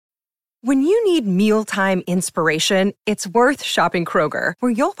When you need mealtime inspiration, it's worth shopping Kroger,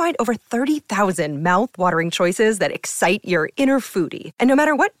 where you'll find over 30,000 mouth-watering choices that excite your inner foodie. And no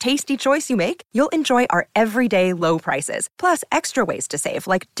matter what tasty choice you make, you'll enjoy our everyday low prices, plus extra ways to save,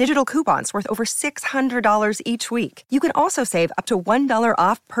 like digital coupons worth over $600 each week. You can also save up to $1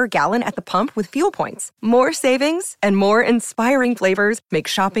 off per gallon at the pump with fuel points. More savings and more inspiring flavors make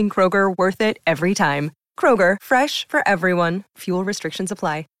shopping Kroger worth it every time. Kroger, fresh for everyone. Fuel restrictions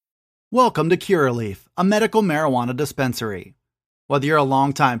apply. Welcome to Curaleaf, a medical marijuana dispensary. Whether you're a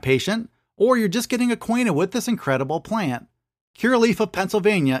longtime patient or you're just getting acquainted with this incredible plant, Curaleaf of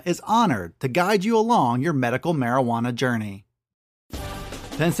Pennsylvania is honored to guide you along your medical marijuana journey.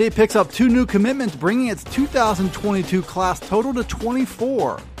 Penn State picks up 2 new commitments, bringing its 2022 class total to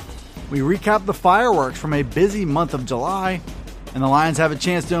 24. We recap the fireworks from a busy month of July, and the Lions have a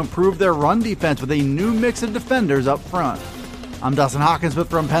chance to improve their run defense with a new mix of defenders up front. I'm Dustin Hawkinsmith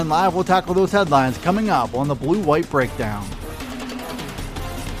from Penn Live. We'll tackle those headlines coming up on the Blue White Breakdown.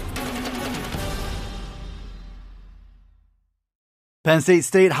 Penn State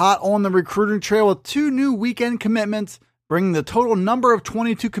stayed hot on the recruiting trail with 2 new weekend commitments, bringing the total number of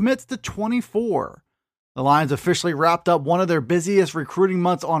 22 commits to 24. The Lions officially wrapped up one of their busiest recruiting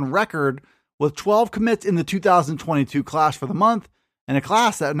months on record, with 12 commits in the 2022 class for the month, and a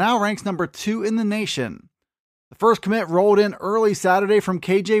class that now ranks number 2 in the nation. The first commit rolled in early Saturday from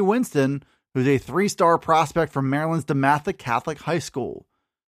KJ Winston, who's a 3-star prospect from Maryland's DeMatha Catholic High School.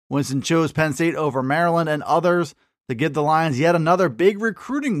 Winston chose Penn State over Maryland and others to give the Lions yet another big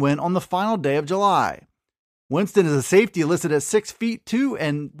recruiting win on the final day of July. Winston is a safety listed at 6 feet 2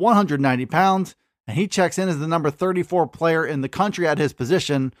 and 190 pounds, and he checks in as the number 34 player in the country at his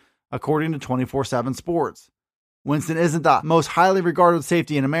position, according to 24/7 Sports. Winston isn't the most highly regarded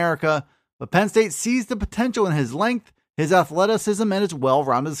safety in America, but Penn State sees the potential in his length, his athleticism, and his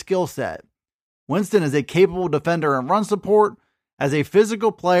well-rounded skill set. Winston is a capable defender and run support, as a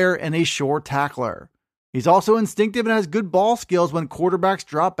physical player and a sure tackler. He's also instinctive and has good ball skills when quarterbacks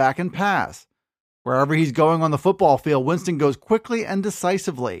drop back and pass. Wherever he's going on the football field, Winston goes quickly and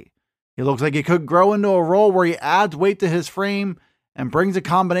decisively. He looks like he could grow into a role where he adds weight to his frame and brings a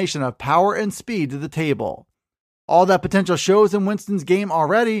combination of power and speed to the table. All that potential shows in Winston's game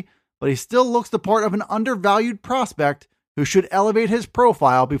already, but he still looks the part of an undervalued prospect who should elevate his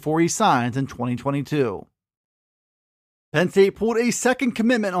profile before he signs in 2022. Penn State pulled a second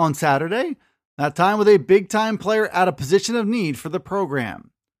commitment on Saturday, that time with a big-time player at a position of need for the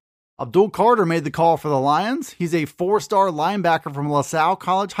program. Abdul Carter made the call for the Lions. He's a 4-star linebacker from LaSalle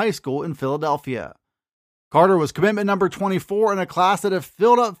College High School in Philadelphia. Carter was commitment number 24 in a class that have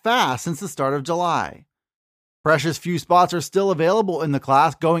filled up fast since the start of July. Precious few spots are still available in the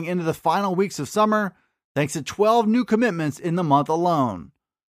class going into the final weeks of summer, thanks to 12 new commitments in the month alone.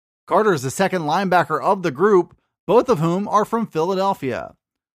 Carter is the second linebacker of the group, both of whom are from Philadelphia.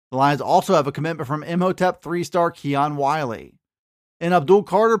 The Lions also have a commitment from Imhotep 3-star Keon Wiley. In Abdul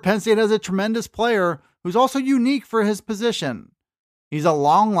Carter, Penn State has a tremendous player who's also unique for his position. He's a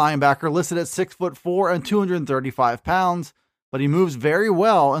long linebacker listed at 6'4" and 235 pounds, but he moves very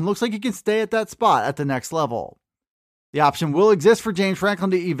well and looks like he can stay at that spot at the next level. The option will exist for James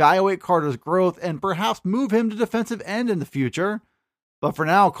Franklin to evaluate Carter's growth and perhaps move him to defensive end in the future, but for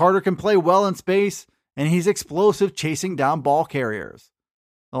now, Carter can play well in space, and he's explosive chasing down ball carriers.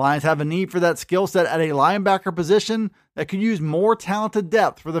 The Lions have a need for that skill set at a linebacker position that could use more talented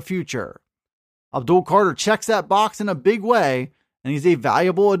depth for the future. Abdul Carter checks that box in a big way, and he's a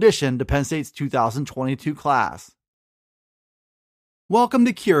valuable addition to Penn State's 2022 class. Welcome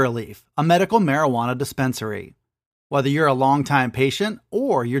to Curaleaf, a medical marijuana dispensary. Whether you're a longtime patient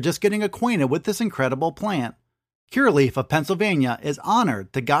or you're just getting acquainted with this incredible plant, Curaleaf of Pennsylvania is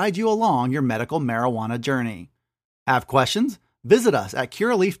honored to guide you along your medical marijuana journey. Have questions? Visit us at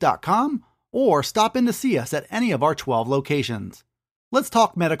curaleaf.com or stop in to see us at any of our 12 locations. Let's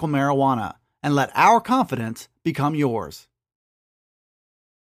talk medical marijuana and let our confidence become yours.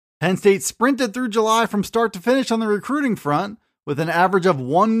 Penn State sprinted through July from start to finish on the recruiting front with an average of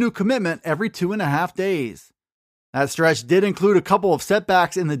 1 new commitment every 2.5 days. That stretch did include a couple of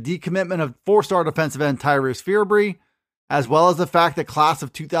setbacks in the decommitment of 4-star defensive end Tyrese Fearbry, as well as the fact that class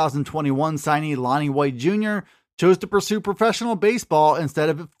of 2021 signee Lonnie White Jr. chose to pursue professional baseball instead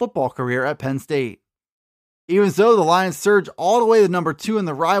of a football career at Penn State. Even so, the Lions surged all the way to number 2 in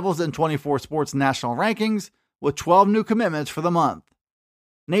the Rivals and 24 Sports national rankings with 12 new commitments for the month.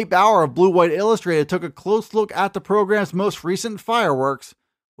 Nate Bauer of Blue White Illustrated took a close look at the program's most recent fireworks,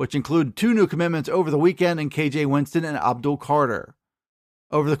 which include 2 new commitments over the weekend in KJ Winston and Abdul Carter.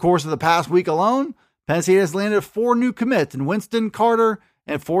 Over the course of the past week alone, Penn State has landed 4 new commits in Winston, Carter,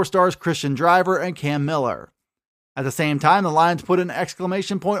 and 4 stars Christian Driver and Cam Miller. At the same time, the Lions put an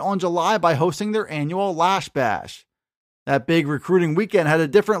exclamation point on July by hosting their annual Lash Bash. That big recruiting weekend had a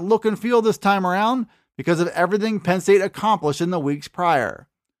different look and feel this time around because of everything Penn State accomplished in the weeks prior.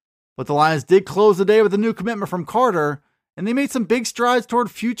 But the Lions did close the day with a new commitment from Carter, and they made some big strides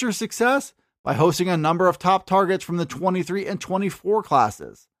toward future success by hosting a number of top targets from the 23 and 24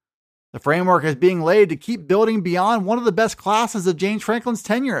 classes. The framework is being laid to keep building beyond one of the best classes of James Franklin's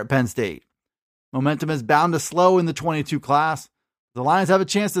tenure at Penn State. Momentum is bound to slow in the 22 class. The Lions have a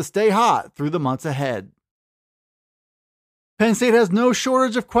chance to stay hot through the months ahead. Penn State has no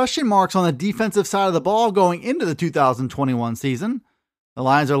shortage of question marks on the defensive side of the ball going into the 2021 season. The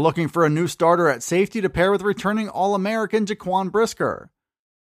Lions are looking for a new starter at safety to pair with returning All-American Jaquan Brisker.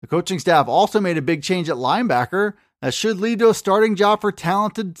 The coaching staff also made a big change at linebacker that should lead to a starting job for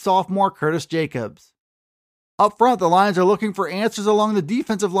talented sophomore Curtis Jacobs. Up front, the Lions are looking for answers along the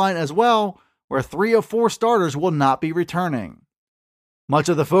defensive line as well, where 3 of 4 starters will not be returning. Much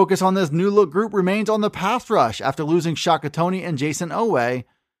of the focus on this new look group remains on the pass rush after losing Shaka Toney and Jason Oweh,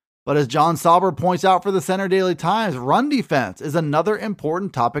 but as John Sauber points out for the Center Daily Times, run defense is another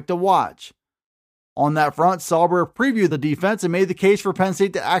important topic to watch. On that front, Sauber previewed the defense and made the case for Penn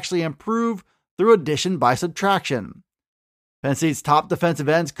State to actually improve through addition by subtraction. Penn State's top defensive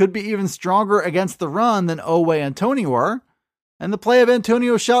ends could be even stronger against the run than Oweh and Toney were, and the play of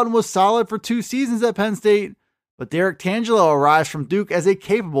Antonio Shelton was solid for 2 seasons at Penn State, but Derek Tangelo arrives from Duke as a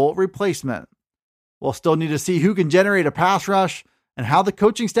capable replacement. We'll still need to see who can generate a pass rush and how the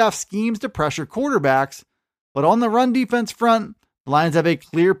coaching staff schemes to pressure quarterbacks, but on the run defense front, the Lions have a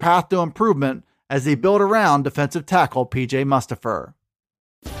clear path to improvement as they build around defensive tackle PJ Mustipher.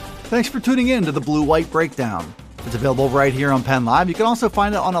 Thanks for tuning in to the Blue White Breakdown. It's available right here on Penn Live. You can also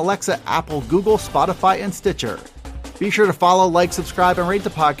find it on Alexa, Apple, Google, Spotify, and Stitcher. Be sure to follow, like, subscribe, and rate the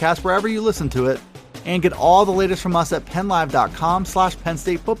podcast wherever you listen to it, and get all the latest from us at PennLive.com/Penn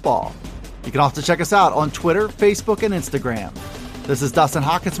State Football. You can also check us out on Twitter, Facebook, and Instagram. This is Dustin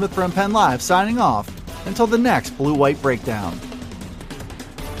Hockensmith from Penn Live signing off until the next Blue White Breakdown.